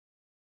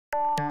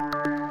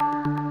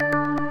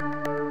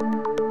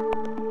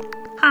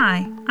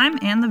Hi, I'm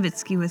Ann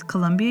Levitsky with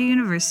Columbia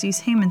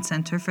University's Heyman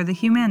Center for the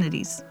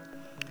Humanities.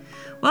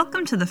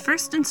 Welcome to the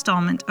first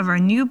installment of our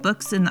New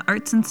Books in the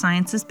Arts and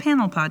Sciences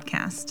panel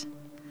podcast.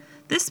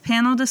 This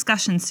panel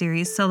discussion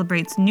series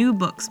celebrates new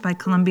books by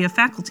Columbia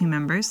faculty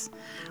members,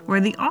 where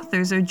the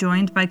authors are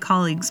joined by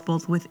colleagues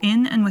both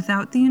within and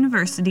without the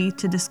university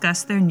to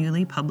discuss their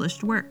newly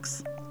published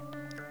works.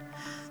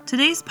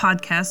 Today's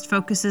podcast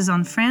focuses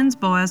on Franz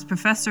Boas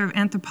Professor of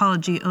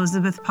Anthropology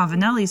Elizabeth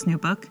Povinelli's new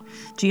book,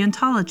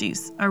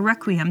 Geontologies, a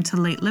Requiem to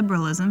Late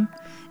Liberalism,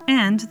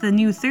 and the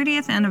new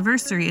 30th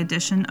anniversary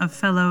edition of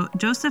fellow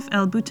Joseph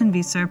L.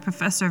 Buttenwieser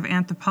Professor of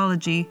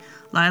Anthropology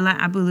Lila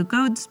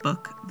Abu-Lughod's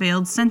book,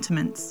 Veiled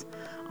Sentiments,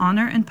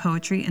 Honor and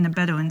Poetry in a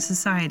Bedouin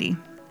Society.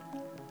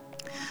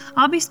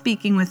 I'll be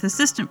speaking with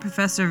Assistant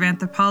Professor of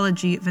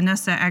Anthropology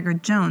Vanessa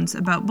Agard-Jones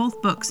about both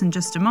books in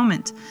just a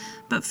moment,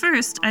 but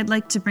first I'd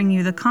like to bring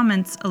you the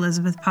comments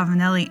Elizabeth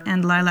Povinelli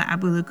and Lila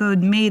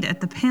Abu-Lughod made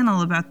at the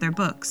panel about their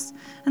books,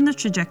 and the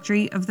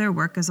trajectory of their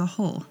work as a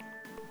whole.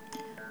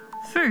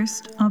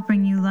 First, I'll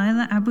bring you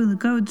Lila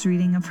Abu-Lughod's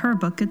reading of her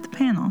book at the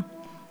panel.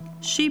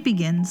 She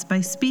begins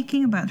by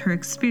speaking about her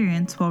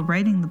experience while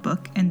writing the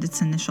book and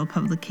its initial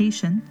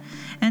publication,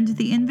 and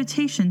the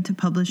invitation to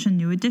publish a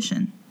new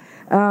edition.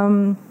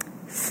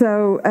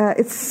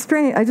 It's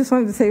strange. I just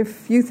wanted to say a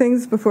few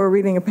things before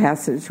reading a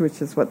passage,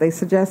 which is what they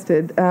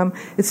suggested.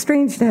 It's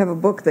strange to have a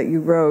book that you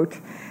wrote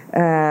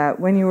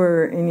when you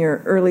were in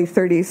your early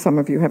 30s. Some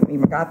of you haven't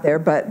even got there,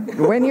 but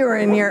when you were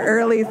in your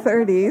early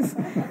 30s,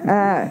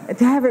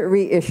 to have it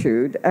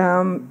reissued.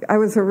 I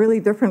was a really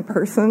different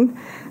person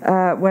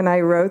when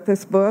I wrote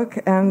this book,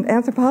 and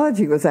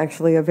anthropology was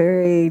actually a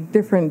very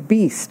different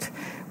beast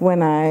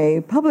when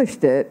I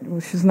published it,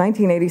 which was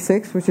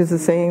 1986, which is the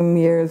same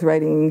year as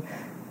writing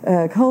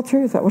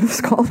Culture, is that what it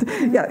was called?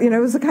 Yeah, it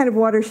was a kind of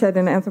watershed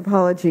in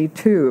anthropology,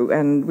 too,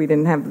 and we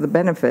didn't have the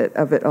benefit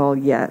of it all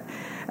yet.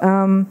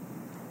 But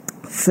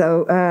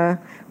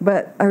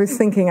I was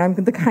thinking, I'm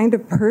the kind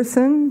of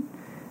person,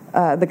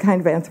 the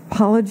kind of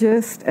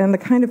anthropologist, and the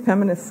kind of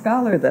feminist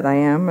scholar that I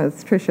am,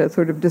 as Tricia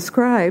sort of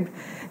described,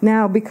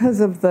 now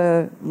because of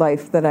the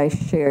life that I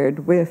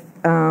shared with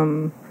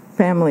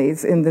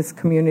families in this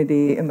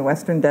community in the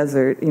Western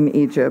Desert in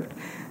Egypt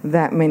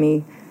that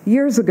many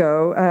years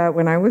ago,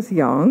 when I was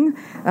young,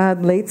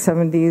 late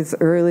 70s,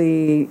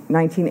 early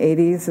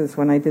 1980s is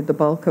when I did the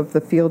bulk of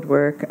the field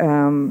work,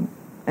 and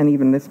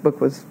even this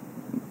book was,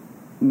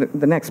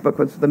 the next book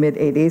was the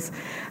mid-80s.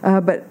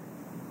 But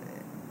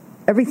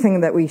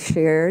everything that we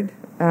shared,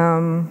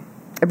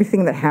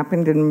 everything that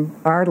happened in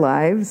our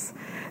lives,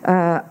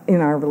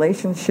 in our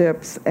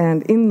relationships,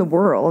 and in the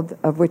world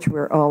of which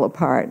we're all a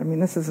part. I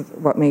mean, this is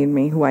what made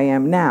me who I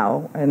am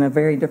now, and a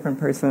very different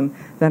person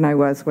than I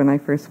was when I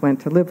first went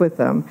to live with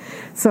them.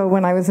 So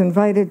when I was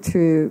invited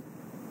to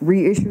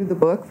reissue the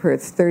book for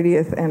its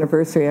 30th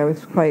anniversary, I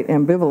was quite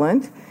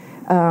ambivalent.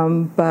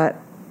 But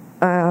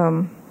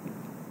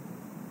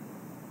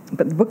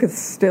the book is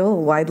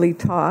still widely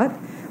taught.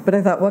 But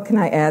I thought, what can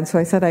I add? So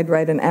I said I'd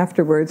write an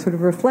afterword, sort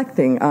of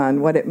reflecting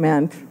on what it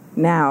meant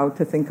now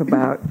to think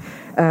about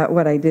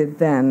what I did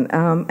then.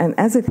 And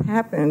as it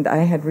happened, I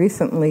had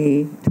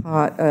recently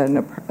taught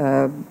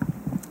a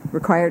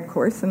required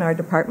course in our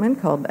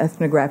department called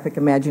Ethnographic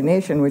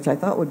Imagination, which I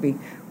thought would be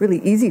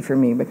really easy for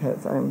me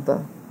because I'm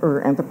the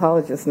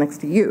anthropologist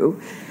next to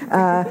you.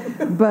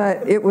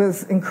 But it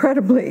was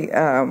incredibly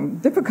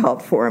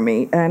difficult for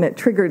me, and it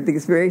triggered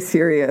these very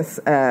serious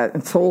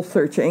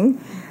soul-searching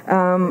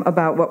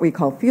about what we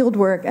call field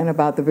work and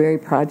about the very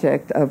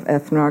project of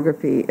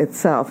ethnography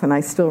itself. And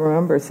I still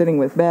remember sitting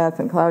with Beth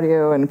and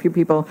Claudio and a few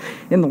people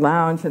in the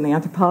lounge in the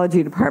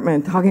anthropology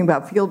department talking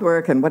about field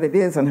work and what it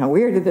is and how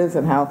weird it is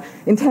and how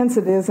intense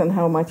it is and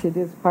how much it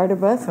is part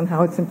of us and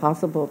how it's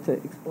impossible to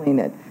explain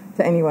it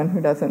to anyone who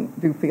doesn't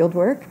do field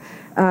work.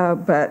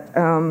 I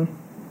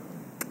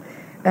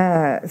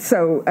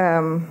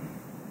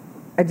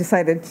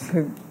decided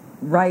to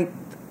write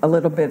a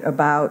little bit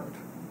about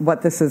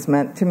what this has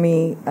meant to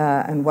me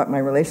and what my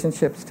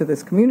relationships to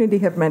this community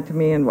have meant to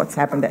me and what's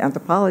happened to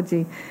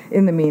anthropology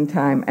in the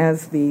meantime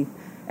as the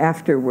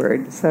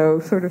afterword. So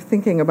sort of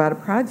thinking about a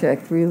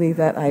project really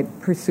that I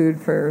pursued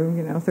for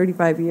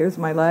 35 years of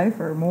my life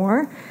or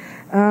more.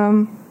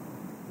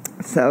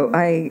 So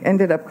I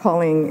ended up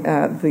calling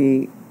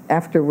the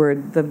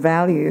afterword the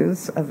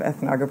values of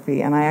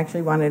ethnography, and I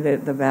actually wanted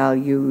it the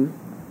values,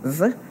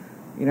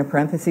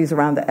 parentheses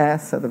around the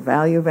S, so the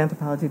value of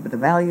anthropology, but the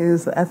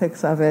values, the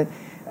ethics of it.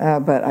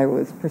 But I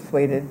was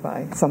persuaded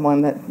by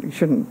someone that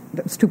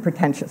it's too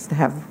pretentious to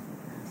have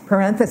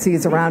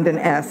parentheses around an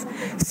S.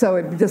 So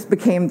it just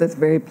became this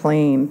very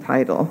plain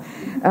title.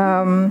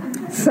 I'm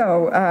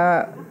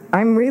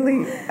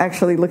really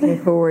actually looking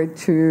forward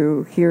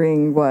to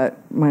hearing what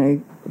my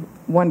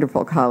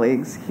wonderful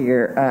colleagues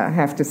here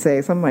have to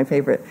say, some of my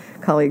favorite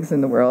colleagues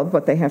in the world,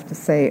 what they have to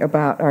say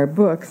about our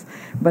books.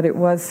 But it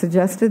was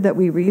suggested that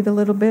we read a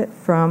little bit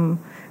from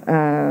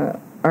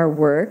our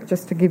work,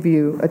 just to give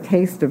you a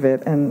taste of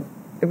it, and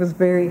it was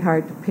very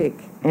hard to pick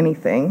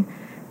anything.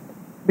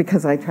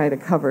 because I try to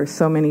cover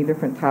so many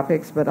different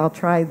topics, but I'll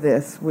try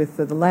this with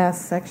the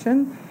last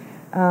section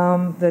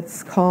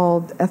that's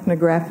called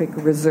Ethnographic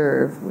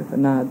Reserve, with a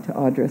nod to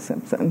Audra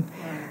Simpson.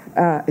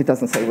 It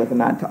doesn't say with a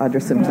nod to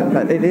Audra Simpson,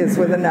 but it is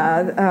with a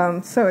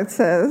nod. So it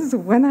says,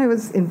 when I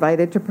was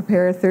invited to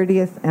prepare a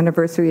 30th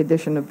anniversary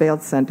edition of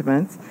Veiled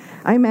Sentiments,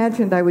 I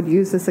imagined I would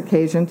use this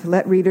occasion to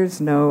let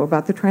readers know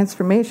about the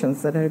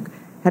transformations that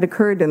had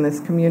occurred in this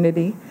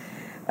community,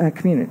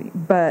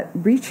 but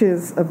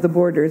reaches of the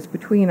borders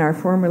between our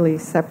formerly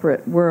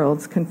separate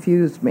worlds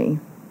confused me.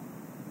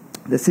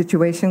 The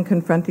situation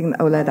confronting the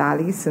Oulad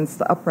Ali since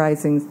the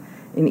uprisings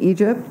in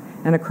Egypt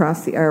and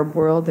across the Arab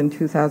world in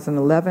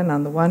 2011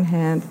 on the one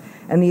hand,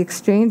 and the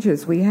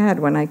exchanges we had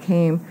when I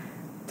came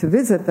to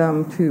visit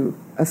them to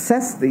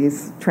assess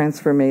these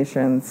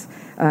transformations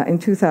in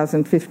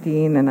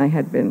 2015, and I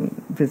had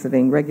been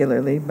visiting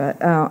regularly,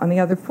 but on the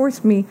other,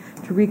 forced me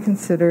to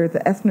reconsider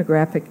the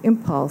ethnographic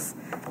impulse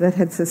that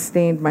had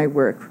sustained my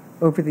work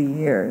over the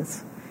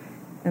years.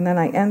 And then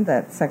I end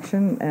that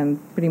section and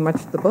pretty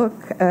much the book,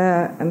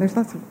 and there's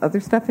lots of other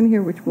stuff in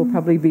here which will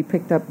probably be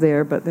picked up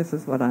there, but this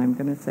is what I'm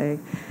going to say.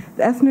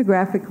 The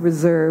ethnographic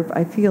reserve,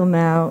 I feel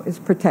now, is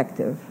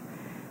protective.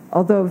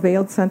 Although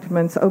Veiled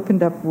Sentiments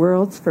opened up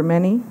worlds for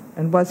many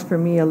and was for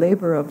me a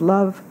labor of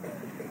love,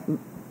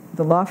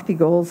 the lofty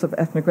goals of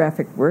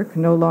ethnographic work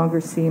no longer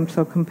seem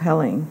so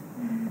compelling.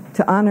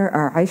 To honor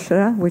our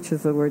Aishra, which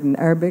is a word in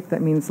Arabic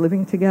that means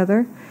living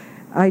together,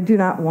 I do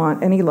not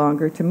want any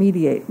longer to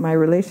mediate my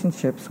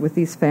relationships with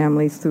these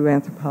families through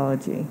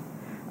anthropology.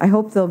 I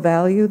hope they'll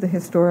value the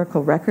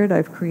historical record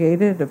I've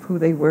created of who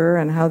they were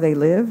and how they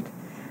lived.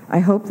 I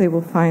hope they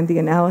will find the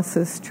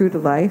analysis true to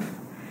life,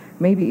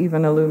 maybe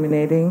even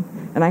illuminating,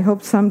 and I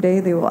hope someday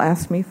they will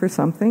ask me for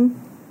something,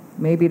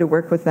 maybe to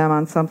work with them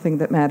on something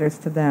that matters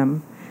to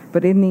them.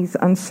 But in these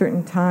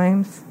uncertain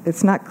times,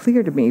 it's not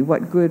clear to me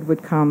what good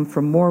would come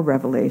from more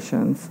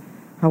revelations,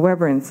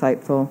 however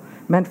insightful,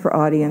 meant for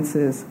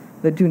audiences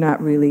that do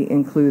not really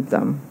include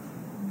them.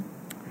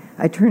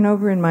 I turn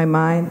over in my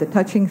mind the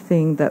touching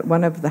thing that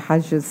one of the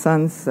Hajj's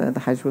sons, the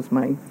Hajj was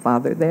my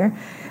father there,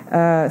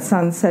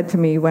 son said to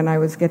me when I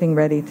was getting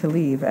ready to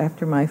leave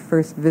after my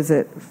first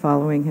visit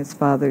following his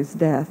father's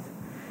death.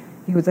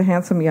 He was a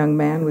handsome young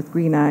man with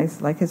green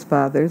eyes like his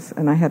father's,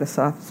 and I had a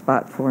soft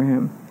spot for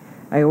him.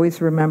 I always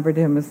remembered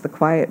him as the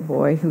quiet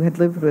boy who had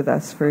lived with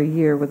us for a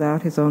year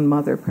without his own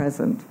mother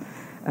present.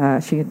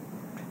 She had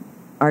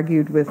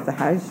argued with the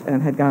Hajj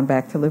and had gone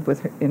back to live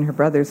with her in her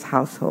brother's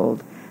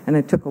household, and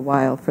it took a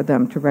while for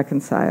them to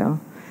reconcile.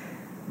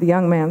 The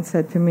young man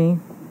said to me,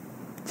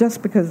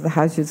 "Just because the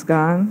Hajj is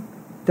gone,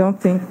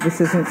 don't think this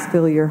isn't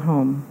still your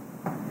home."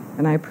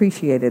 And I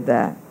appreciated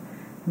that.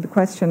 The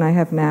question I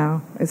have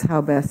now is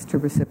how best to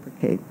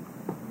reciprocate.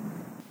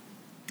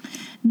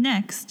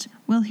 Next,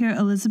 we'll hear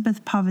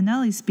Elizabeth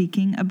Povinelli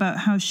speaking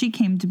about how she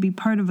came to be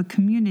part of a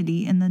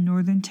community in the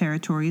Northern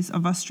Territories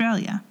of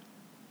Australia.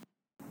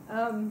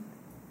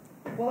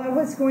 Well, I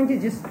was going to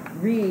just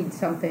read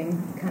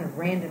something kind of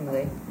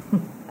randomly.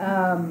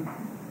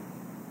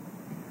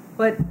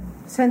 But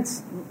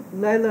since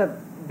Lila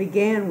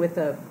began with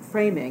a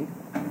framing,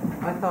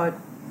 I thought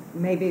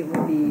maybe it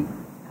would be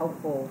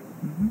helpful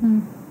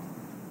to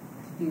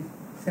do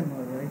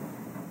similarly.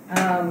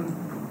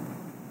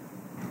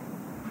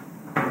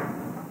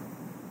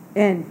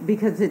 And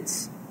because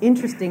it's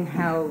interesting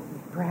how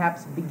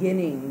perhaps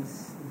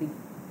beginnings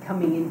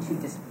coming into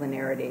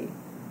disciplinarity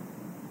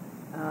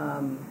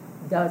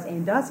does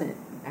and doesn't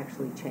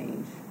actually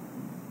change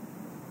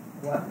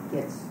what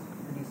gets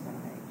produced on a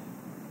page.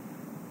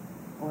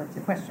 Or it's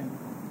a question.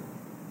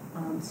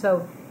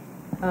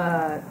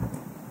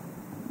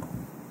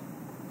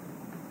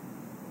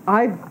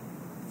 I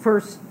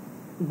first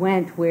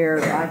went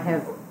where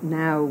I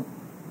now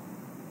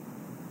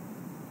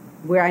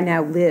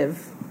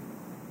live,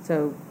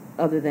 so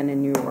other than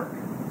in New York,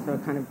 so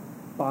kind of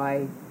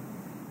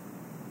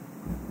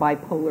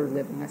bipolar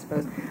living, I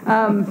suppose.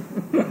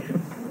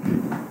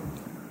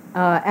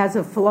 As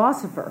a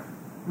philosopher,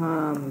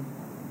 and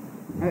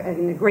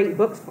a great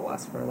books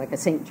philosopher, like a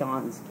St.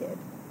 John's kid.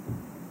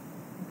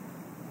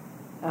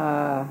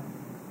 On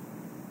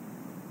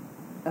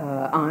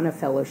a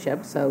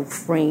fellowship, so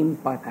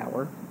framed by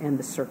power and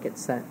the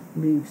circuits that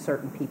move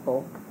certain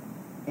people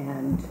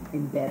and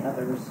embed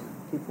others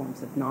to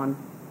forms of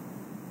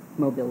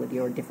non-mobility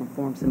or different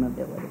forms of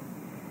mobility.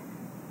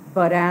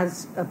 But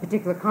as a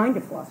particular kind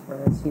of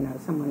philosopher, as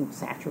someone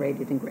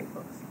saturated in great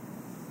books.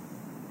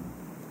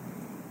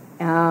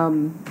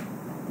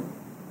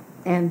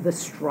 And the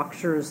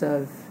structures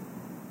of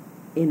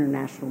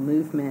international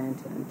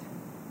movement and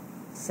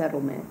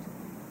settlement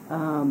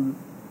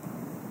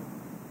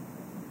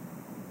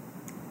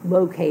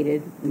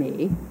located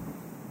me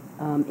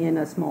in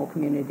a small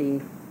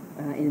community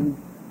in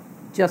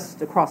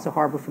just across the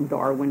harbor from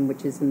Darwin,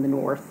 which is in the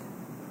north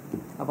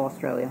of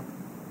Australia.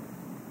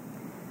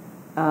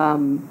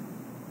 And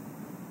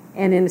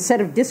in a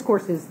set of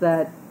discourses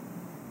that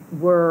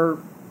were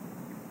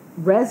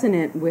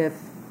resonant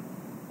with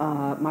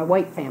my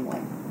white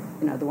family,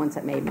 the ones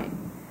that made me.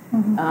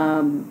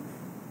 Mm-hmm.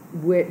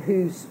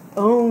 whose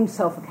own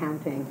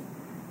self-accounting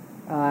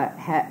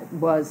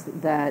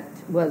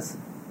was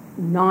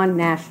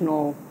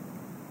non-national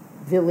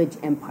village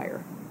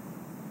empire.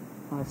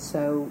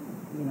 So,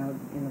 in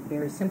a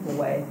very simple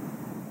way,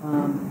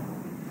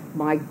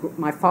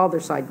 my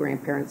father's side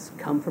grandparents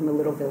come from a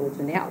little village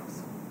in the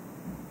Alps,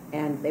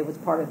 and it was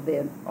part of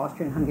the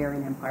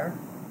Austrian-Hungarian Empire.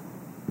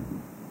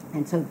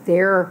 And so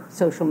their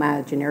social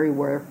imaginary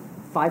were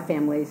 5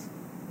 families,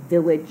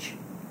 village,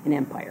 and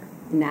empire.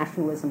 And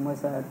nationalism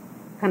was a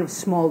kind of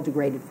small,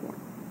 degraded form.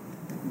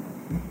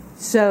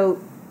 So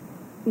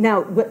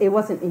now it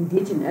wasn't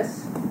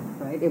indigenous,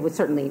 right? It was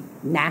certainly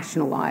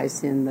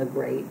nationalized in the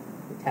great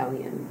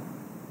Italian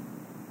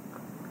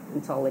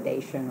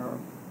consolidation or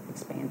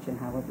expansion,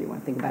 however you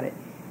want to think about it,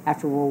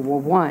 after World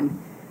War I.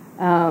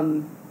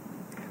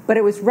 But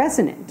it was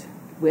resonant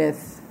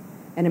with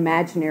an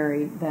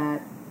imaginary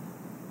that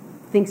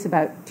thinks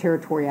about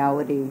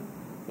territoriality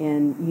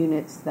in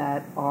units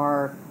that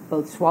are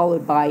both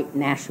swallowed by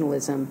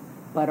nationalism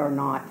but are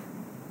not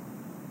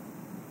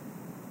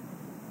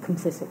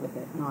complicit with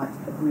it, not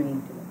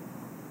agreeing to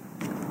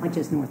it, which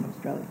is North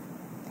Australia.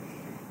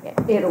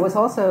 It was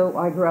also,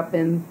 I grew up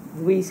in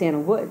Louisiana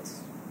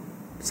woods,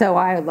 so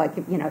I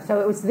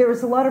so there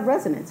was a lot of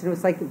resonance. It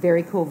was like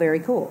very cool, very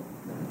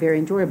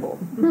enjoyable,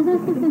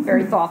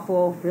 very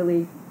thoughtful,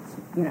 really,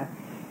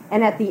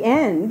 And at the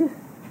end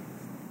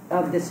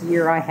of this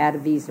year, I had a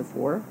visa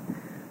for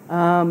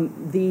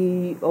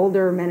the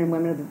older men and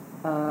women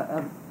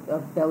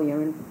of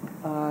Bedouin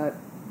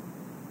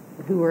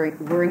who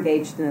were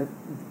engaged in a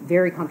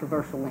very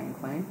controversial land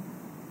claim.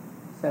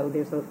 So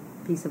there's a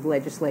piece of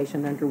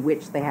legislation under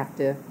which they have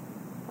to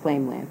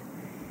claim land.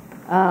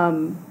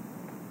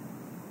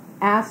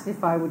 Asked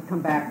if I would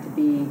come back to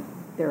be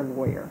their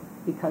lawyer,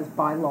 because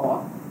by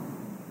law,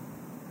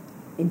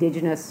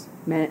 indigenous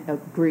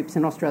groups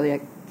in Australia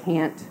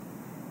can't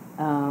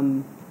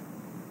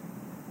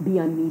be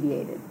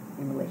unmediated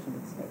in relation to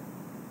the state.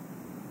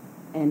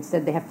 And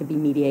instead, they have to be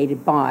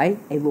mediated by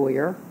a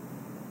lawyer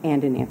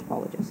and an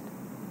anthropologist.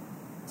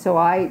 So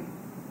I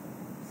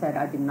said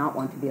I did not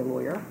want to be a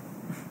lawyer.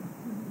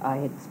 I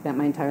had spent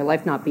my entire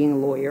life not being a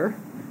lawyer.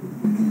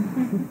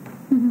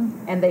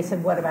 And they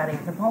said, what about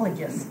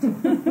anthropologist?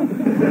 And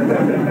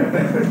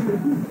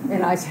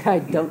I said, I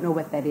don't know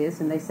what that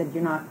is. And they said,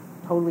 you're not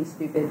totally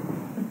stupid.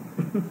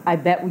 I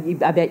bet you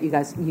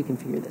guys, you can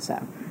figure this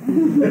out.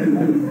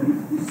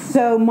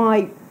 So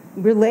my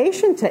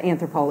relation to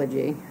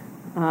anthropology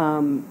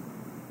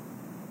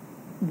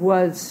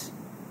was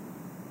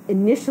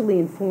initially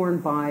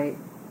informed by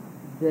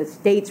the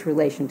state's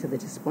relation to the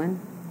discipline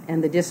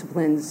and the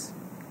discipline's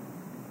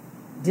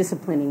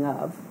disciplining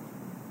of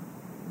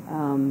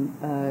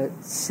a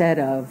set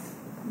of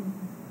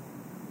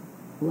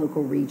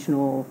local,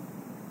 regional,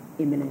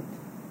 immanent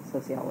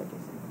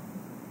sociologists.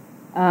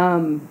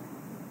 And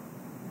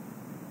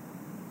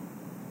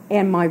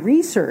my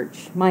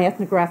research, my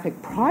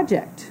ethnographic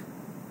project,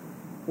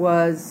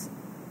 was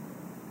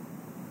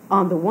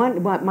on the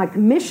one, my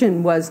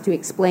commission was to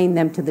explain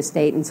them to the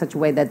state in such a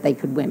way that they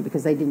could win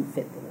because they didn't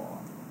fit the law,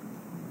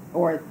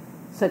 or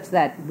such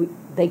that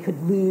they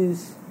could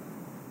lose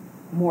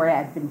more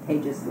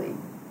advantageously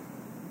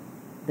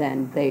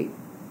than they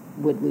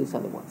would lose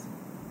otherwise.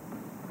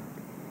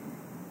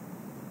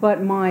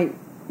 But my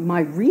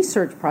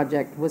research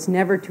project was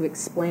never to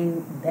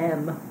explain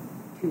them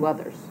to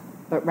others,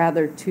 but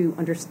rather to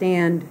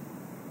understand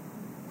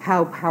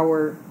how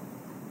power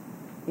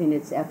in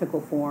its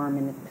ethical form,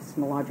 in its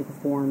epistemological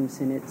forms,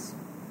 in its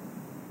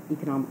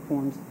economic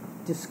forms,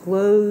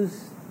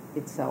 disclose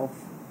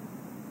itself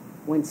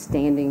when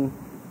standing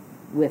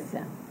with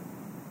them.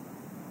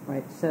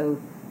 Right?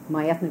 So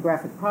my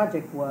ethnographic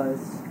project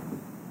was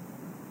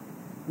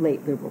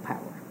late liberal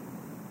power.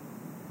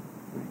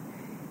 Right?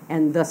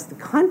 And thus the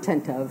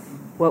content of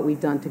what we've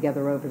done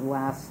together over the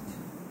last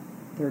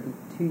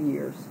 32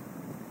 years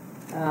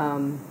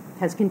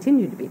has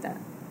continued to be that.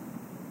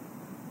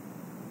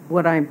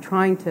 What I'm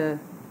trying to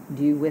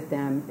do with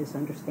them is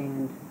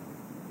understand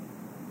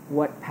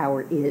what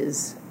power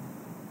is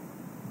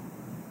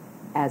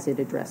as it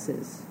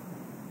addresses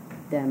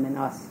them and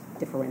us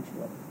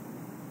differentially.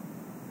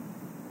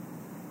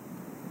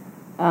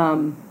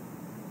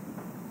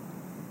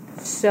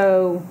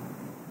 So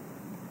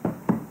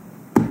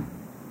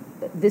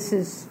this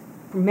is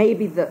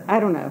maybe it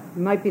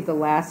might be the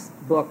last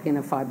book in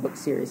a 5-book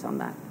series on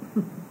that.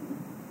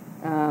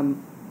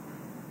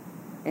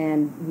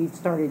 And we've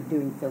started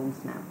doing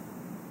films now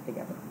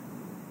together,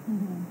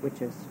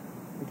 which is,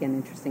 again,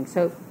 interesting.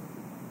 So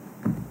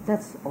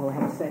that's all I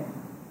have to say.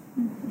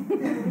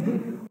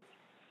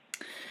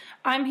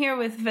 I'm here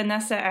with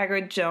Vanessa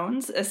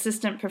Agard-Jones,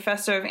 Assistant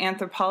Professor of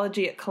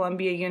Anthropology at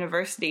Columbia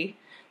University.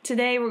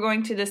 Today we're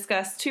going to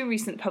discuss 2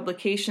 recent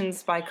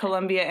publications by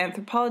Columbia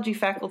Anthropology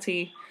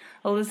faculty,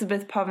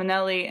 Elizabeth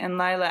Povinelli and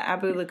Lila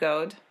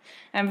Abu-Lughod.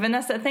 And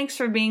Vanessa, thanks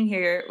for being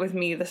here with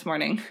me this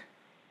morning.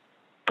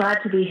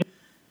 Glad to be here.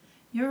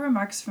 Your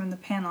remarks from the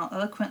panel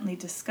eloquently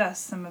discuss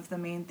some of the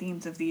main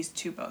themes of these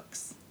 2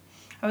 books.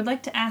 I would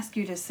like to ask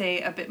you to say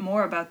a bit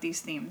more about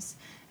these themes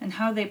and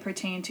how they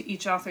pertain to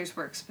each author's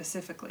work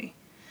specifically.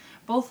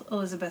 Both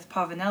Elizabeth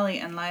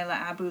Povinelli and Lila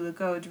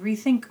Abu-Lughod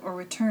rethink or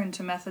return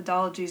to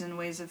methodologies and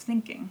ways of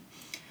thinking,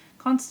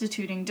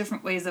 constituting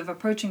different ways of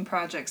approaching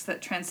projects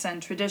that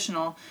transcend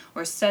traditional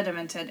or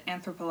sedimented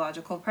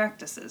anthropological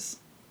practices.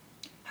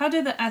 How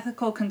do the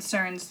ethical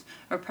concerns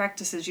or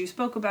practices you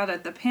spoke about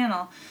at the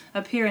panel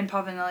appear in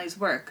Povinelli's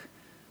work?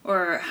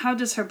 Or how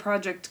does her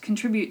project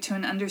contribute to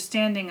an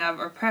understanding of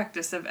or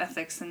practice of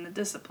ethics in the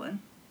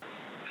discipline?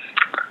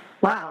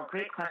 Wow,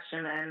 great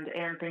question,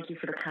 and thank you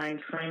for the kind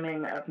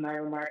framing of my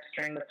remarks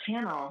during the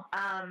panel.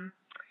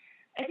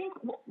 I think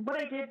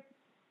what I did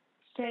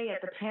say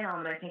at the panel,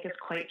 and I think is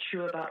quite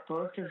true about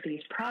both of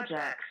these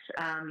projects,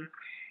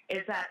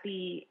 is that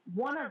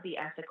one of the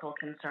ethical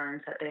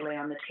concerns that they lay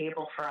on the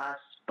table for us,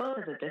 both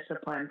as a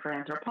discipline for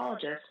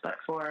anthropologists, but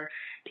for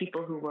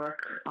people who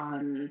work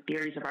on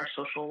theories of our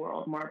social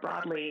world more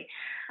broadly,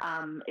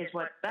 is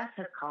what Beth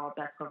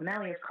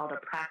Povinelli has called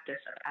a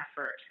practice of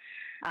effort.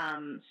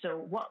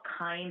 So what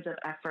kinds of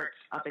efforts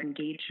of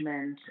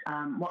engagement,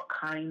 what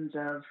kinds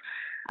of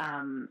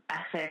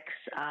ethics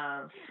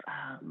of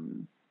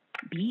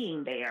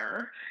being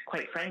there,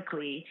 quite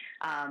frankly,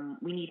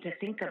 we need to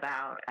think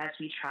about as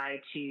we try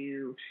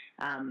to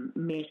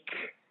make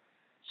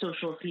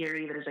social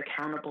theory that is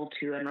accountable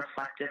to and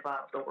reflective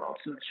of the worlds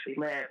in which we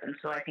live. And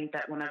so I think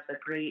that one of the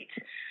great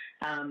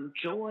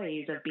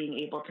joys of being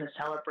able to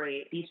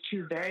celebrate these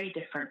two very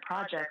different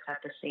projects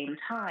at the same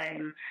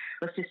time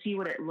was to see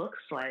what it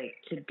looks like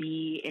to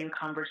be in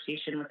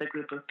conversation with a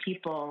group of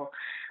people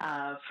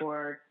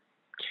for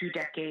 2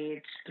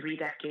 decades, 3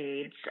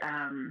 decades,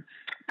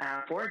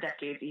 4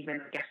 decades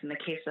even, I guess in the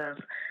case of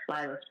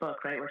Lila's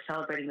book, right? We're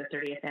celebrating the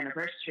 30th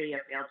anniversary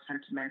of Veiled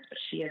Sentiments, but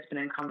she has been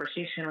in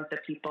conversation with the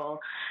people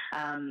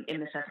in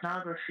this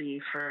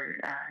ethnography for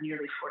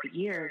nearly 40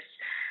 years.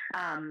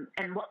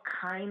 And what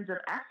kinds of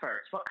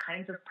efforts, what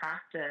kinds of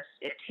practice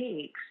it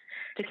takes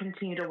to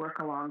continue to work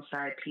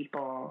alongside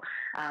people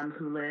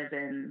who live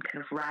in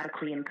kind of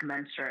radically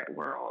incommensurate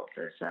worlds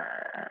is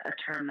a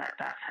term that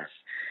Beth has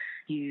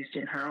used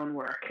in her own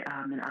work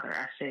and other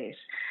essays.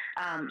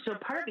 So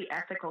part of the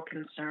ethical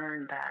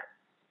concern that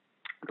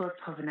both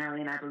Povinelli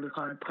and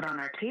Abu-Lughod put on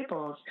our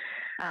tables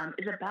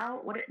is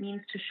about what it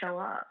means to show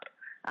up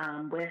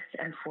with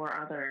and for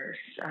others,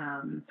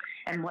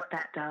 and what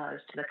that does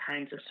to the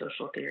kinds of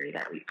social theory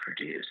that we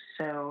produce.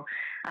 So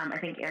I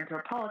think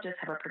anthropologists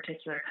have a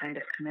particular kind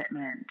of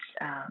commitment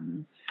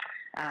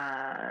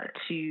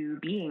to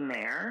being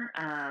there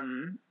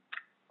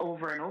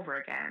over and over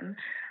again,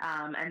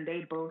 and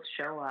they both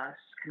show us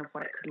kind of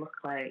what it could look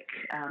like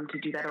to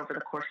do that over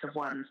the course of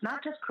one's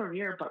not just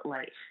career but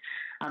life,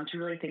 to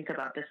really think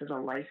about this as a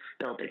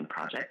life-building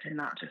project and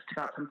not just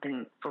about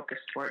something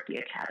focused toward the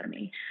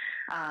academy.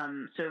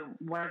 So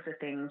one of the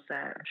things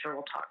that I'm sure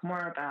we'll talk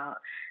more about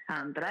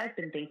that I've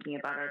been thinking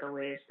about are the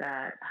ways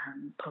that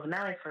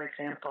Povinelli, for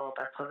example,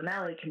 Beth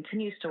Povinelli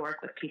continues to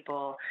work with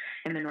people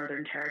in the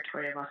Northern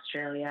Territory of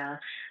Australia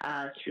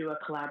through a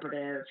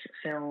collaborative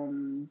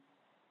film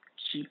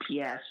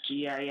GPS,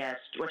 GIS,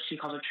 what she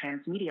calls a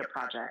transmedia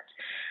project.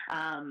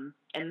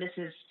 And this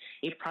is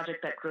a project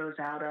that grows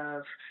out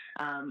of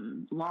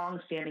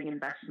long-standing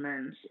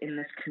investments in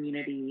this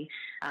community,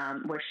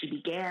 where she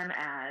began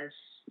as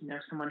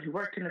someone who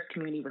worked in this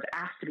community, was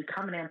asked to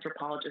become an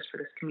anthropologist for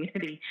this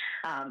community,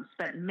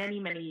 spent many,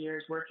 many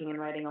years working and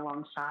writing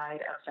alongside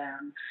of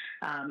them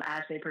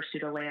as they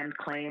pursued a land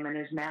claim, and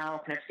is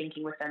now kind of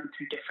thinking with them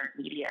through different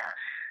media.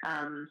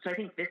 So I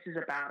think this is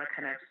about a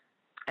kind of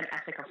an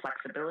ethic of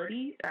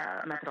flexibility,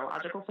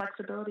 methodological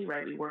flexibility,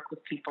 right? We work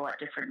with people at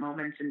different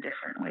moments in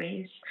different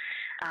ways,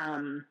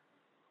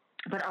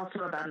 but also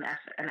about an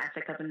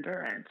ethic of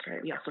endurance,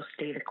 right? We also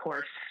stay the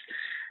course,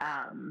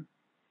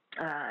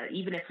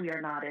 even if we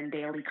are not in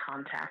daily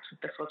contact with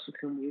the folks with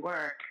whom we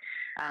work,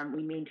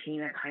 we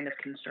maintain a kind of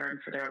concern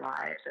for their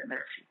lives and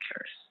their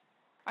futures.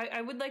 I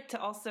would like to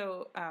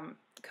also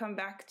come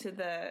back to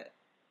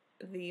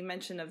the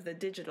mention of the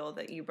digital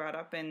that you brought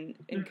up in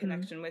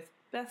connection with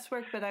Beth's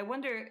work, but I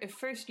wonder if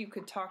first you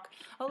could talk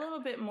a little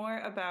bit more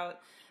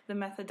about the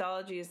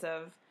methodologies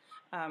of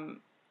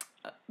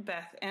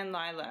Beth and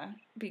Lila,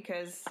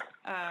 because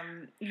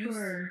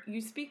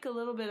you speak a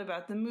little bit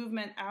about the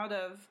movement out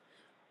of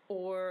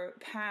or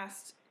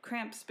past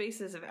cramped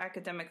spaces of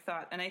academic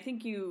thought, and I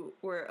think you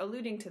were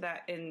alluding to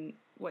that in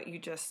what you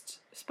just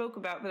spoke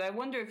about, but I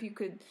wonder if you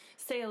could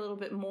say a little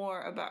bit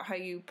more about how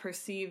you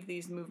perceive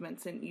these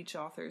movements in each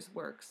author's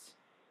works.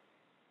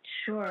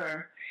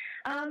 Sure.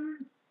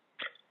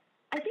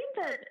 I think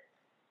that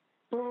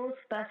both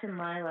Beth and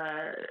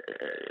Lila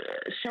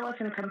show us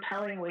in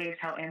compelling ways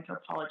how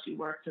anthropology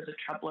works as a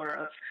troubler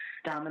of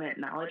dominant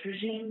knowledge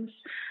regimes.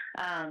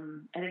 I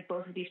think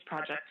both of these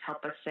projects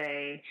help us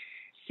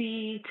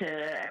see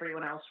to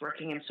everyone else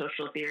working in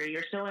social theory,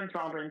 you're still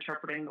enthralled in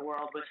interpreting the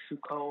world with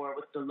Foucault or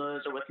with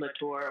Deleuze or with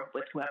Latour or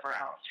with whoever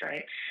else,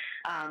 right?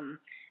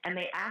 And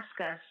they ask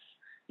us,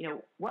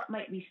 what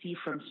might we see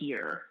from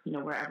here,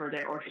 wherever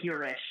they're, or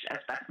here-ish, as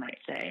Beth might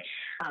say.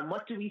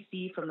 What do we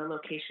see from the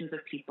locations of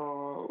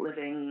people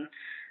living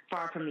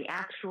far from the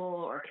actual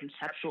or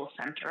conceptual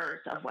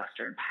centers of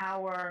Western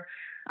power?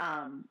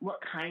 What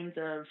kinds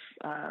of,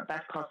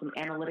 Beth calls them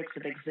analytics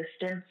of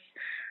existence,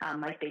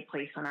 might they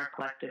place on our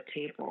collective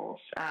tables?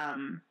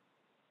 And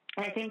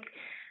I think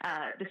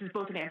this is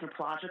both an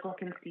anthropological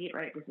conceit,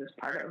 right? This is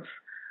part of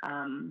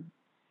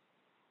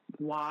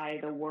why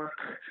the work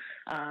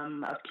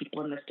of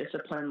people in this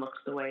discipline looks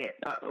the way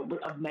it,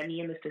 of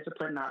many in this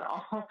discipline, not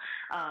all,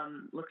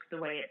 looks the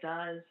way it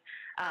does.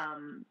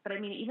 But I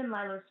mean, even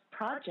Lila's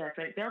project,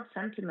 right, Veiled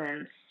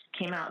Sentiments,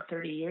 came out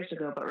 30 years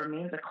ago, but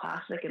remains a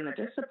classic in the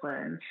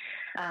discipline,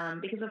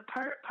 because of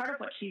part of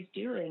what she's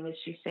doing is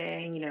she's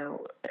saying,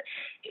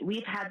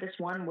 we've had this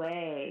one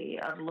way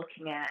of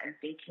looking at and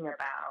thinking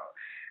about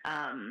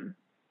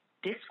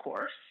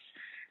discourse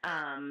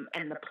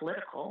and the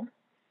political.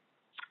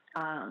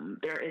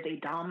 There is a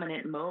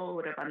dominant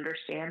mode of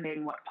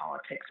understanding what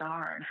politics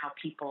are and how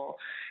people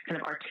kind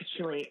of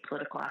articulate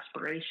political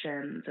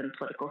aspirations and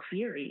political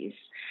theories.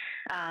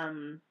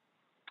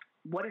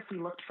 What if we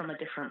looked from a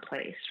different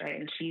place, right?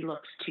 And she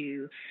looks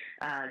to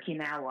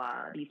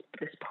Ginawa,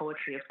 this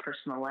poetry of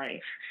personal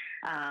life,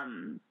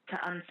 to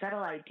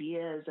unsettle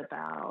ideas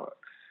about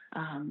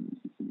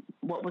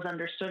what was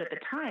understood at the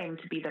time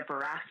to be the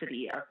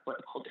veracity of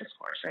political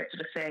discourse, right? So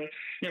to say,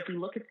 if we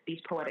look at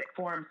these poetic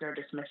forms, they're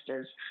dismissed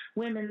as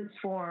women's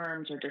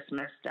forms or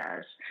dismissed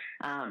as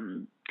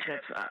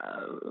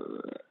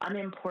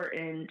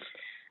unimportant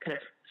kind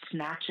of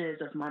snatches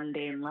of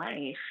mundane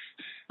life.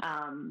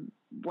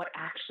 What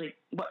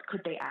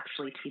could they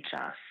actually teach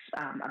us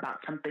about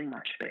something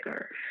much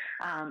bigger?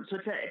 So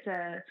it's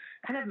a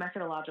kind of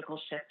methodological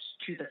shift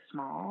to the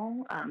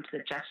small, to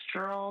the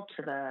gestural,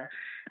 to the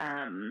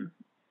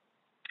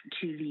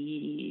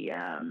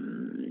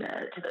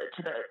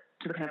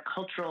kind of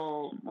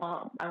cultural.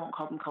 Well, I won't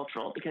call them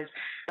cultural because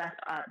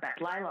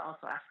Lila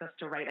also asks us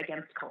to write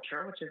against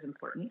culture, which is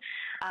important.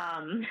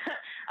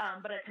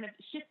 But kind of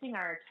shifting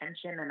our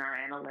attention and our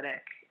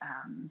analytic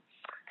kind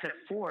of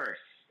force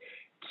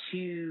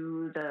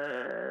to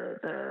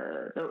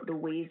the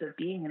ways of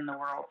being in the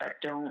world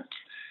that don't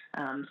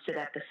sit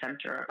at the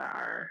center of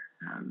our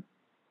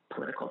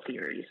political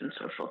theories and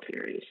social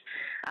theories.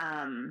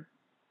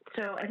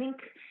 So I think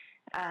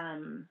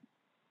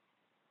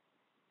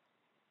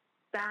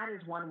that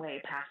is one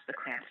way past the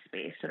cramped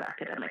space of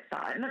academic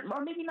thought,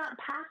 or maybe not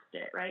past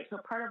it, right? So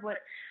part of what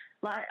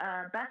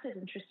Beth is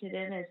interested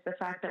in is the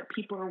fact that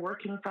people are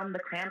working from the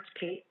cramped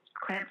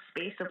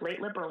space of late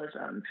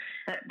liberalism,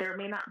 that there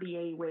may not be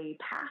a way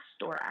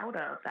past or out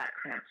of that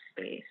cramped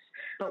space,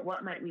 but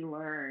what might we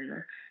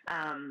learn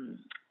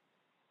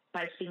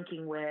by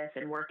thinking with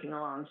and working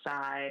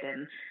alongside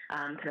and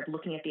kind of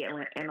looking at the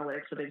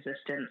analytics of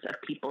existence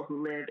of people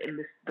who live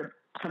in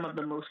some of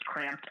the most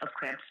cramped of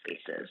cramped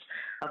spaces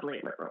of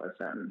late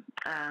liberalism.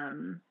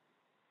 And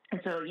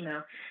so,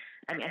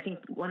 I think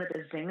one of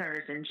the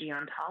zingers in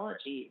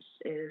geontologies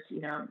is,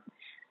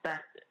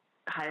 that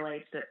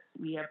highlights that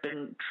we have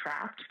been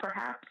trapped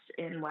perhaps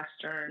in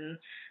Western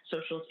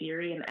social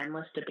theory and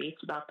endless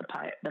debates about the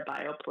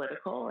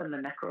biopolitical and the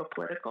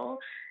necropolitical,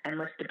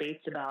 endless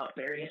debates about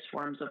various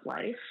forms of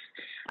life.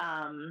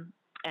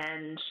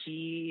 And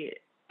she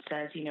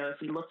says,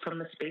 if we look from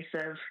the space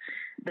of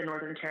the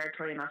Northern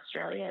Territory in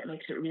Australia, it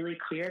makes it really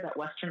clear that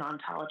Western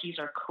ontologies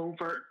are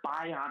covert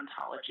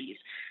bi-ontologies.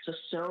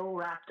 So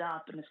wrapped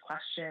up in this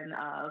question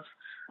of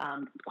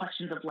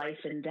questions of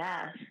life and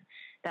death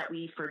that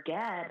we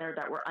forget or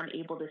that we're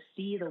unable to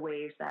see the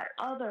ways that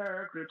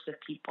other groups of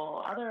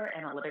people, other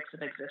analytics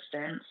of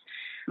existence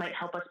might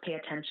help us pay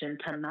attention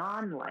to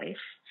non-life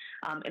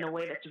in a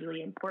way that's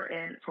really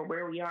important for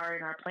where we are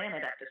in our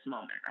planet at this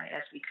moment, right?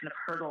 As we kind of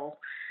hurtle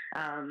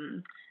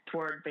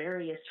toward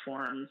various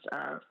forms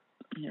of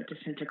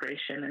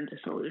disintegration and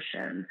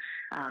dissolution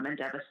and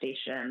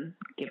devastation,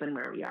 given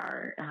where we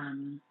are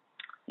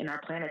in our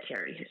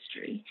planetary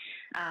history.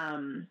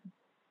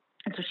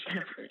 And so she kind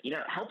of,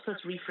 helps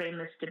us reframe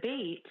this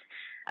debate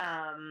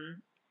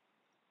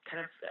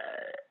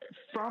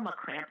from a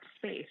cramped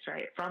space,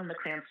 right? From the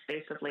cramped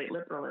space of late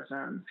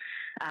liberalism,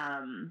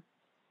 and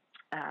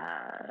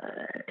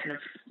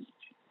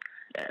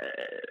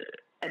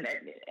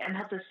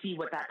helps us see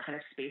what that kind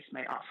of space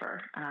might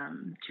offer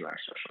to our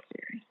social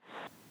theory.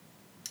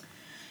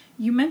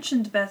 You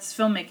mentioned Beth's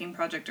filmmaking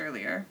project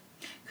earlier.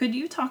 Could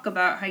you talk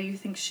about how you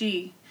think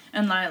she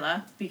and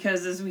Lila,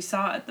 because as we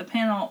saw at the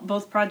panel,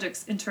 both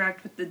projects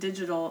interact with the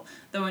digital,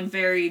 though in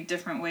very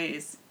different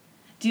ways,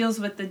 deals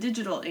with the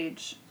digital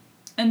age,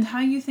 and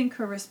how you think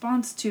her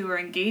response to or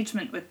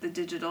engagement with the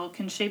digital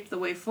can shape the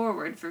way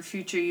forward for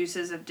future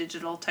uses of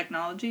digital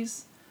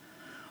technologies?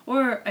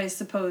 Or, I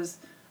suppose,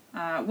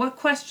 what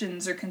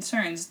questions or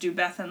concerns do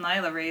Beth and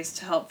Lila raise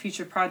to help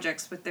future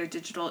projects with their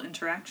digital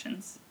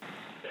interactions?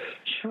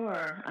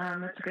 Sure.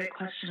 That's a great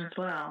question as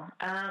well.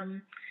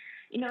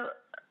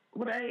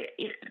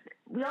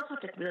 We also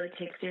have to really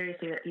take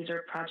seriously that these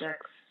are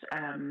projects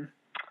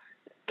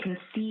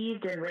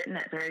conceived and written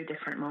at very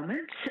different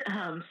moments.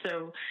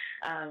 So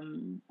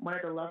one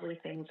of the lovely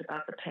things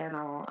about the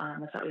panel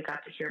is that we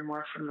got to hear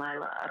more from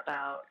Lila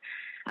about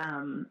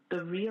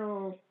the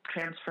real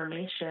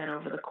transformation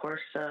over the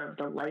course of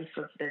the life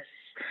of this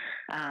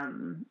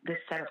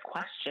set of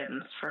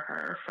questions for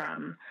her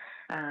from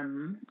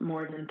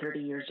more than 30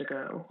 years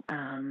ago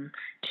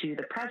to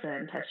the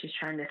present, as she's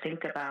trying to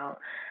think about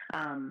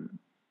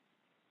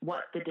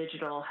what the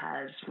digital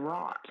has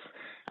wrought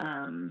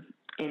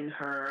in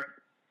her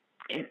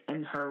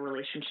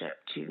relationship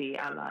to the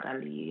Alad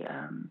Ali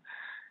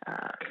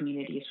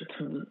communities with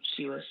whom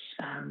she was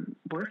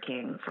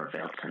working for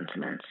Veiled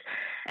Sentiments.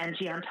 And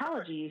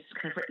Geontologies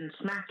kind of written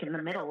smack in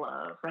the middle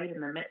of, right in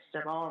the midst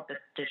of all of the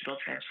digital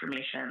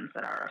transformations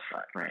that are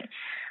afoot, right?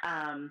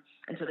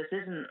 And so this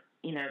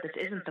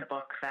isn't the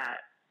book that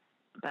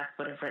Beth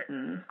would have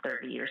written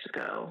 30 years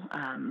ago,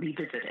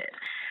 revisited.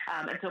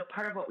 And so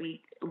part of what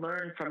we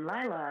learned from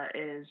Lila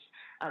is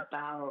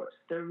about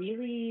the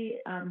really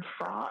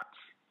fraught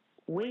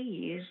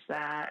ways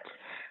that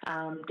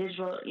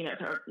digital,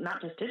 or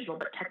not just digital,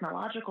 but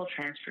technological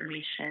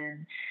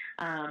transformation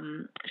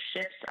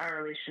shifts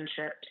our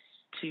relationships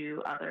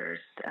to others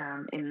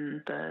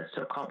in the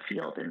so-called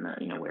field, in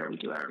the, where we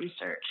do our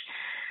research.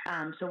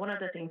 So one of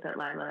the things that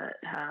Lila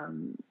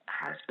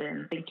has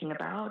been thinking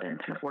about and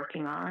kind of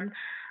working on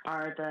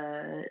are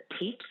the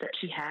tapes that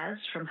she has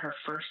from her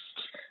first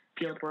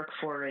fieldwork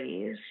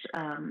forays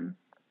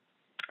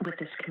with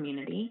this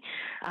community,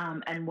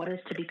 and what is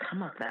to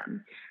become of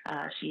them.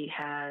 She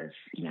has,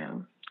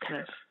 kind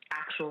of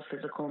actual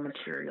physical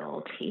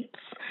material tapes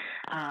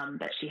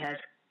that she has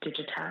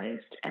digitized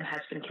and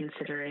has been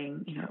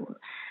considering,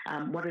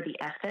 what are the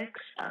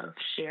ethics of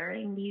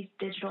sharing these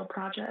digital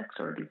projects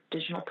or these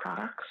digital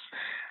products?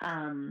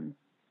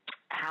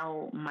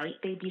 How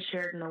might they be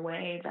shared in a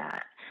way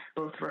that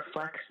both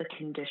reflects the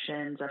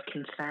conditions of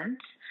consent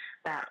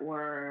that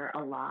were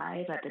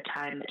alive at the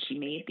time that she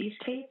made these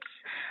tapes,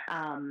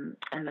 and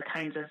the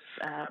kinds of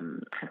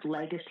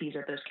legacies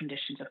of those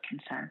conditions of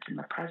consent in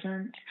the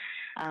present?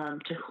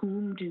 To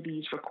whom do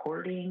these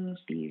recordings,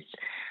 these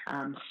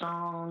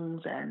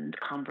songs and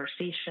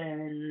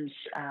conversations,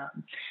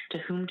 to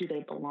whom do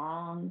they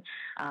belong,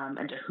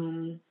 and to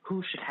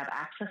who should have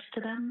access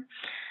to them?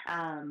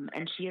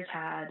 And she has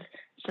had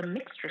some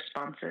mixed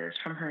responses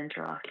from her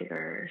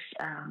interlocutors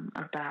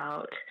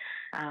about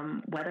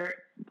whether it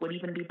would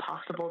even be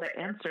possible to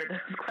answer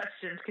those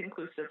questions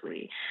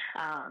conclusively,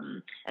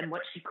 and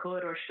what she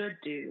could or should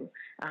do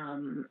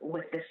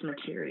with this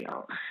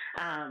material.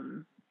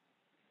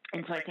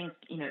 And so I think,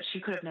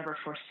 she could have never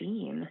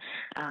foreseen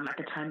at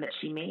the time that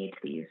she made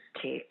these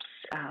tapes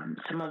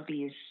some of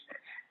these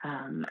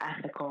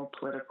ethical,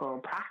 political,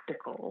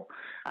 practical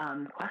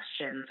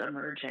questions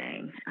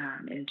emerging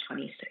in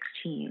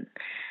 2016.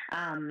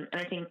 And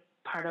I think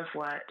part of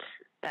what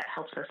that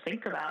helps us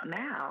think about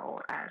now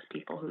as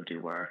people who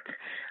do work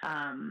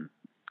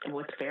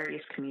with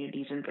various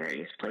communities in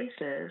various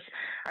places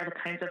are the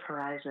kinds of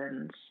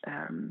horizons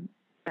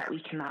that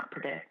we cannot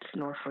predict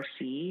nor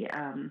foresee,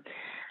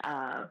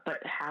 but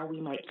how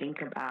we might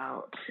think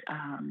about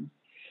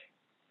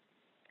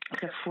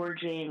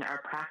forging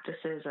our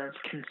practices of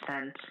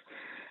consent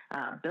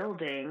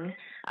building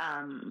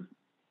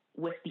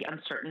with the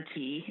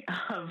uncertainty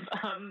of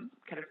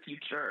kind of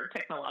future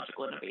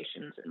technological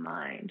innovations in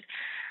mind.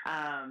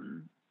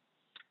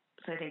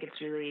 So I think it's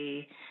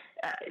really,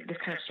 this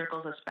kind of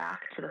circles us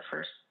back to the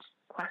first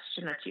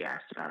question that you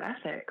asked about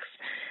ethics.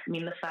 I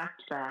mean, the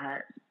fact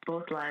that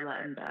both Lila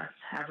and Beth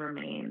have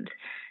remained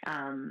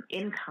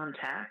in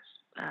contact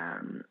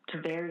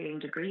to varying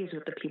degrees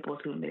with the people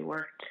with whom they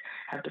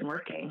have been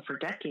working for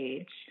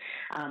decades,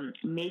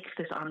 makes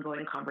this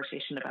ongoing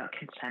conversation about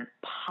consent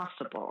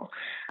possible.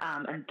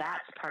 And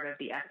that's part of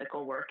the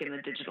ethical work in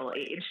the digital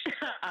age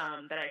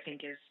that I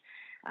think is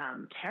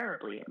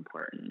terribly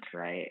important,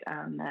 right?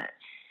 That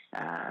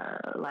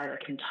Lila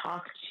can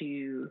talk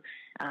to,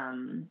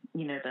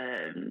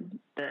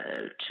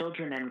 the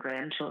children and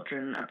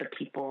grandchildren of the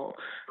people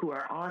who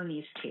are on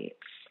these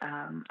tapes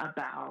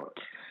about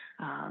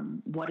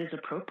what is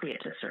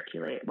appropriate to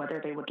circulate, whether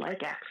they would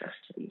like access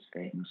to these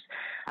things,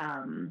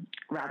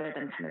 rather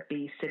than kind of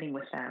be sitting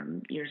with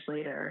them years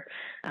later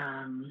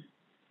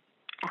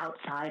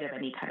outside of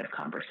any kind of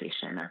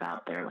conversation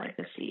about their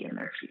legacy and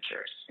their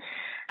futures.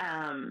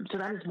 So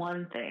that is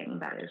one thing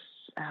that is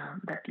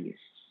that these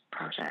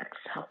projects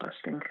help us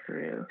think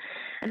through.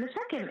 And the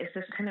second is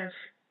this kind of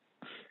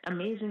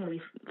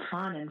amazingly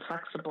fun and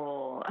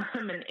flexible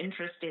and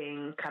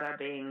interesting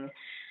Karabing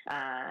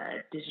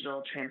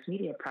digital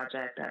transmedia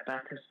project that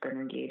Beth has been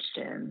engaged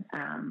in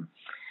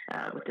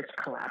with this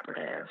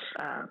collaborative,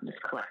 this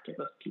collective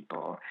of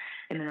people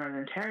in the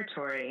Northern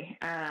Territory.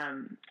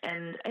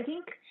 And I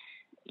think,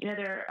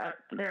 there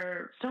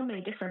are so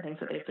many different things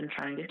that they've been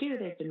trying to do.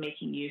 They've been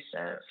making use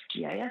of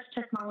GIS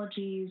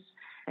technologies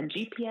and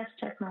GPS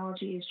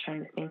technologies,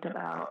 trying to think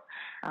about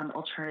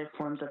alternative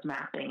forms of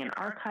mapping and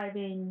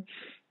archiving,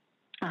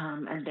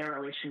 and their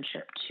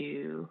relationship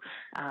to,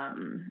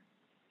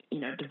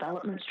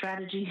 development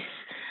strategies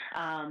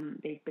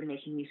They've been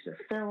making use of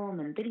film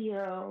and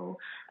video.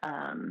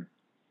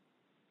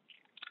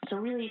 So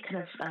really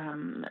kind of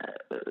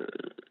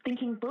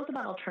thinking both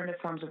about alternative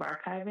forms of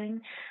archiving,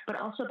 but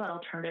also about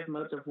alternative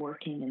modes of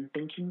working and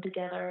thinking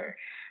together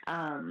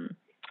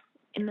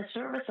in the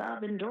service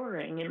of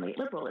enduring in late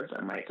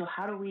liberalism, right? So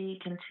how do we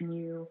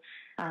continue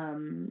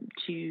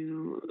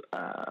to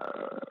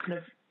kind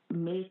of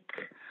make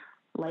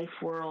life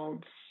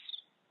worlds,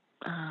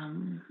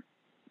 I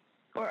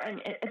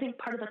think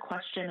part of the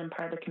question and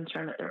part of the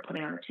concern that they're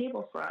putting on the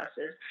table for us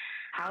is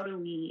how do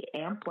we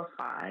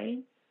amplify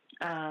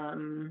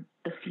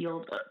the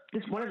field.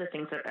 This one of the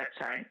things that Beth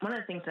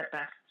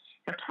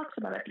talks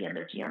about at the end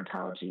of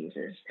Geontologies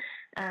is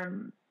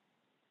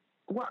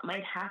what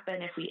might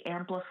happen if we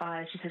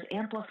amplify. She says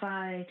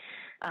amplify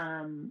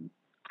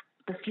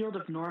the field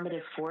of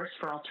normative force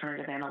for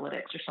alternative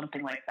analytics or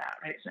something like that.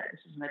 Right? So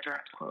this isn't a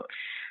direct quote,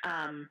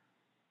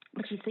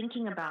 but she's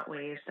thinking about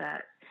ways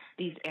that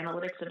these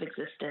analytics of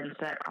existence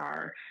that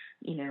are,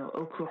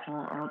 au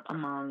courant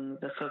among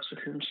the folks with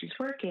whom she's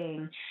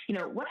working,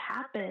 what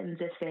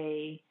happens if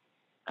they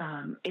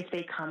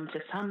come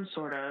to some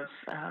sort of,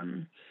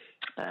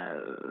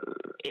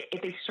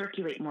 if they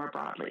circulate more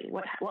broadly,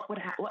 what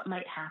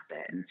might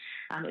happen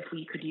if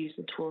we could use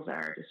the tools at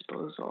our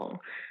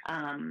disposal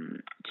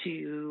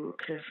to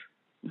kind of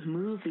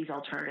move these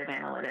alternative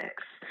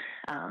analytics,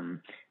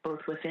 both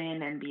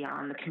within and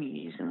beyond the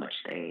communities in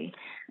which they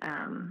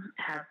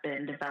have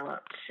been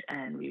developed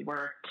and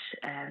reworked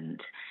and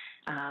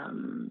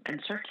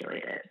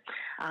circulated.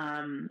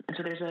 And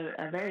so there's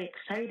a very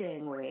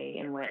exciting way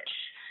in which,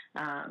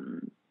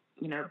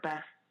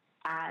 Beth,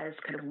 as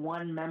kind of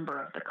one member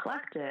of the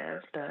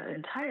collective, the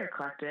entire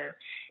collective,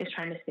 is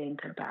trying to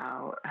think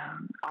about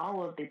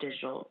all of the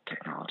digital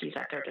technologies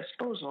at their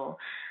disposal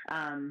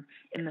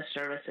in the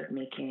service of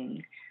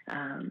making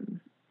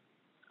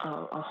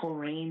a whole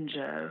range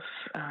of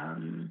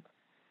kind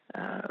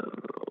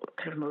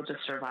of modes of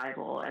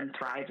survival and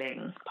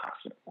thriving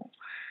possible.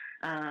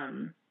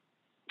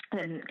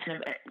 And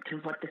kind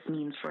of what this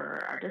means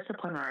for our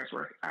discipline or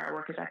our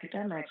work as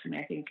academics. I mean,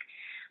 I think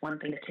one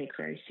thing to take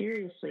very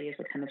seriously is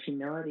the kind of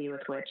humility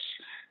with which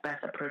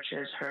Beth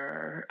approaches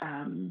her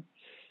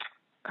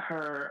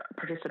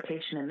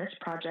participation in this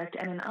project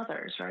and in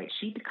others, right?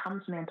 She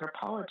becomes an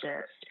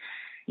anthropologist,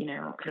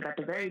 kind of at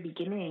the very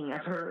beginning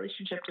of her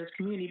relationship to this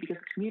community because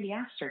the community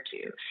asked her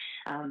to.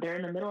 They're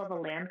in the middle of a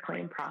land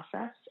claim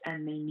process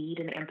and they need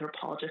an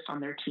anthropologist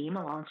on their team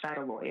alongside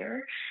a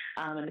lawyer.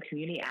 And the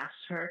community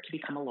asks her to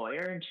become a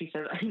lawyer. And she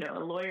says, a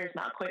lawyer is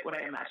not quite what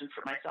I imagined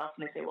for myself.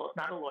 And they say, well, if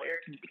not a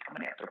lawyer, can you become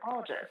an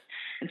anthropologist?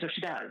 And so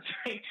she does,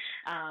 right?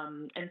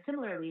 And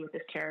similarly with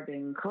this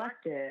Caribbean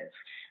collective,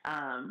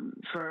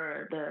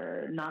 for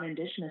the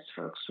non-Indigenous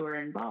folks who are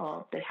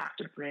involved, they have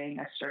to bring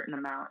a certain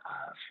amount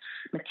of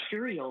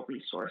material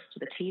resource to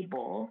the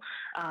table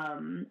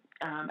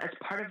as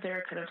part of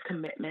their kind of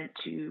commitment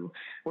to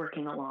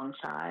working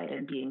alongside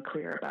and being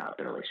clear about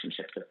the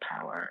relationships of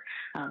power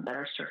that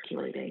are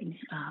circulating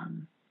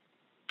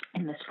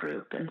in this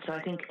group. And so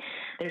I think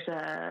there's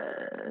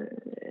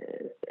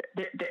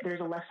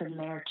a lesson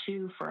there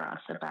too for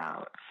us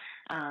about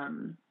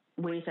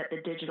ways that the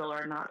digital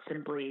are not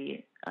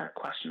simply a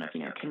question of,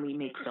 can we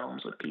make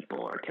films with people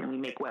or can we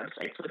make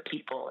websites with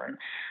people and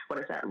what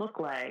does that look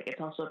like?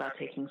 It's also about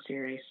taking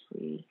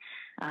seriously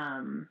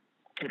kind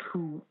of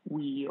who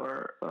we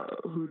or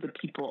who the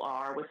people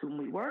are with whom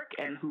we work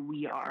and who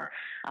we are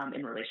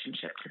in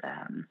relationship to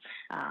them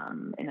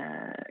in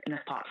a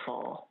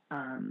thoughtful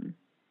and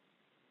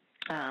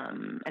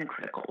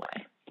critical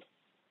way.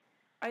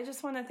 I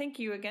just want to thank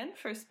you again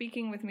for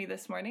speaking with me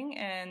this morning,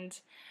 and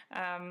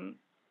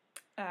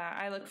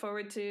I look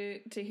forward to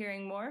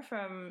hearing more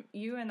from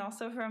you and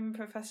also from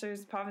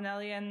Professors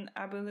Povinelli and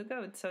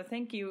Abu-Lughod. So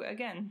thank you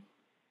again.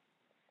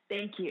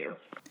 Thank you.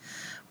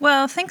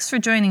 Well, thanks for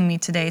joining me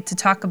today to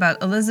talk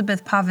about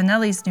Elizabeth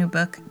Povinelli's new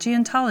book,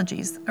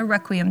 Geontologies, A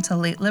Requiem to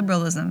Late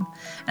Liberalism,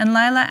 and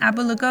Lila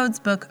Abu-Lughod's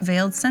book,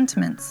 Veiled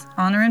Sentiments,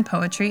 Honor and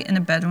Poetry in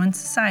a Bedouin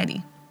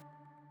Society.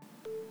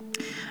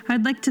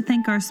 I'd like to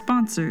thank our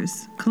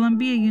sponsors,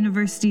 Columbia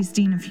University's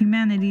Dean of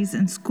Humanities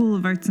and School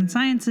of Arts and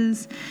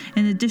Sciences,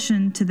 in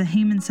addition to the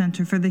Heyman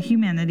Center for the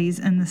Humanities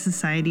and the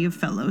Society of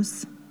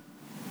Fellows.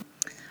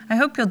 I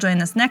hope you'll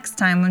join us next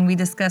time when we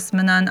discuss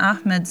Manan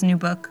Ahmed's new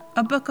book,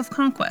 A Book of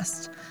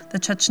Conquest, The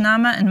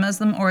Chachnama and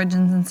Muslim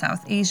Origins in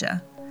South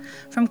Asia.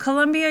 From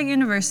Columbia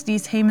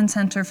University's Heyman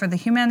Center for the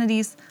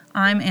Humanities,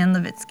 I'm Anne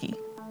Levitsky.